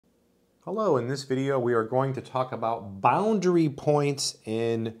Hello, in this video we are going to talk about boundary points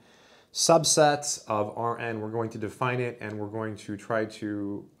in subsets of Rn. We're going to define it and we're going to try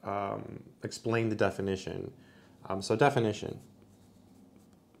to explain the definition.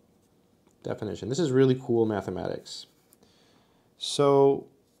 Definition. This is really cool mathematics. So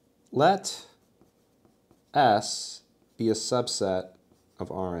let S be a subset of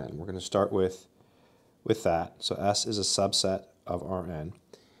Rn. We're going to start with that. So S is a subset of Rn.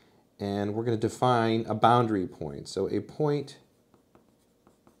 And we're going to define a boundary point. So a point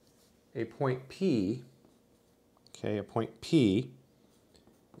P, okay, a point P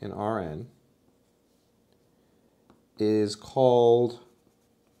in Rn is called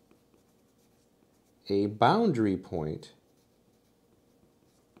a boundary point.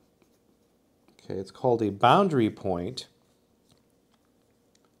 Okay, it's called a boundary point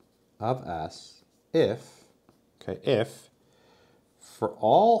of S if for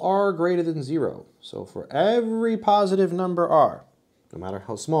all r greater than 0, so for every positive number r, no matter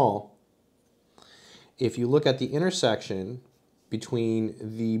how small, if you look at the intersection between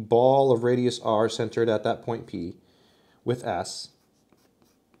the ball of radius r centered at that point P with S,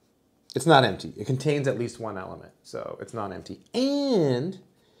 it's not empty. It contains at least one element, so it's not empty. And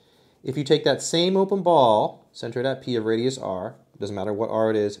if you take that same open ball centered at P of radius r, doesn't matter what r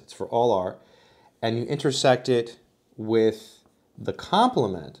it is, it's for all r, and you intersect it with the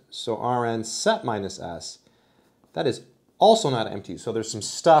complement, so Rn set minus S, that is also not empty. So there's some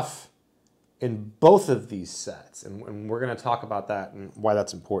stuff in both of these sets, and we're going to talk about that and why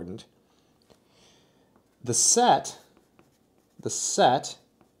that's important. The set,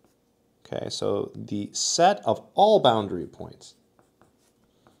 okay, so the set of all boundary points,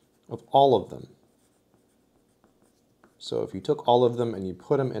 of all of them. So if you took all of them and you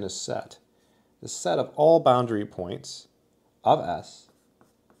put them in a set, the set of all boundary points of S,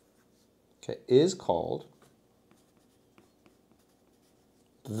 okay, is called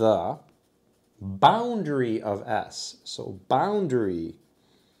the boundary of S. So boundary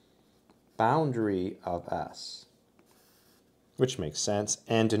of S, which makes sense,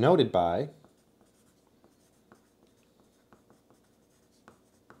 and denoted by,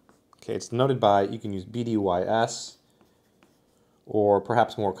 okay, it's denoted by, you can use BDYS, or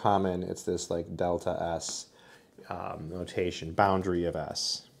perhaps more common, it's this like delta S notation, boundary of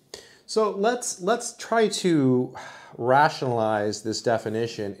S. So let's try to rationalize this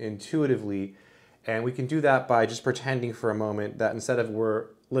definition intuitively, and we can do that by just pretending for a moment that instead of we're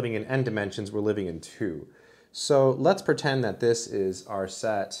living in n dimensions, we're living in 2. So let's pretend that this is our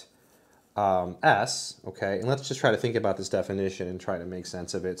set S, okay, and let's just try to think about this definition and try to make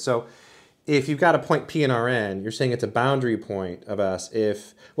sense of it. So if you've got a point P in Rn, you're saying it's a boundary point of S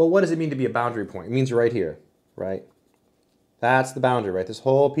if, well, what does it mean to be a boundary point? It means right here, right? That's the boundary, right? This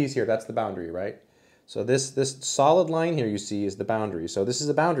whole piece here, that's the boundary, right? So this solid line here you see is the boundary. So this is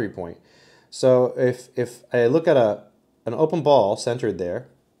a boundary point. So if I look at an open ball centered there,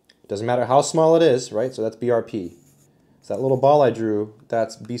 it doesn't matter how small it is, right? So that's BRP. So that little ball I drew,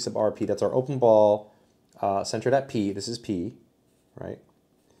 that's B sub RP. That's our open ball centered at P. This is P, right?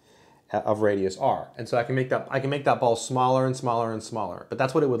 Of radius r. And so I can make that ball smaller and smaller and smaller. But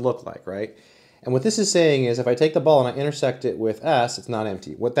that's what it would look like, right? And what this is saying is if I take the ball and I intersect it with S, it's not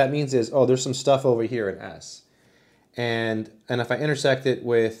empty. What that means is, oh, there's some stuff over here in S. And if I intersect it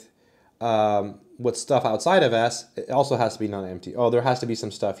with stuff outside of S, it also has to be non-empty. Oh, there has to be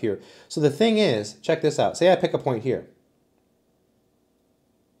some stuff here. So the thing is, check this out. Say I pick a point here.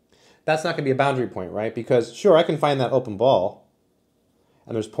 That's not going to be a boundary point, right? Because sure, I can find that open ball,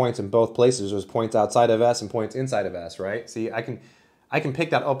 and there's points in both places. There's points outside of S and points inside of S, right? See, I can pick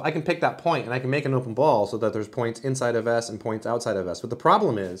that point and I can make an open ball so that there's points inside of S and points outside of S. But the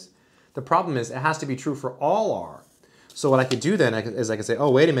problem is it has to be true for all R. So what I could do then is I could say,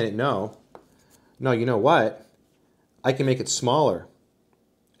 oh, wait a minute, no, you know what? I can make it smaller.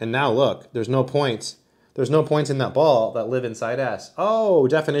 And now look, there's no points in that ball that live inside S. Oh,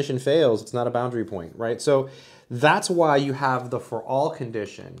 definition fails. It's not a boundary point, right? So that's why you have the for all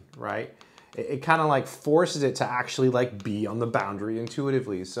condition, right? It kind of like forces it to actually like be on the boundary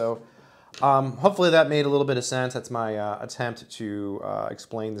intuitively. So hopefully that made a little bit of sense. That's my attempt to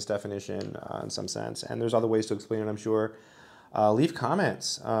explain this definition in some sense. And there's other ways to explain it, I'm sure. Leave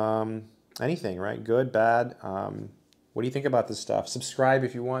comments, anything, right? Good, bad. What do you think about this stuff? Subscribe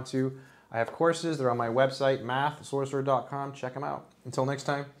if you want to. I have courses. They're on my website, mathsorcerer.com. Check them out. Until next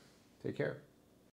time, take care.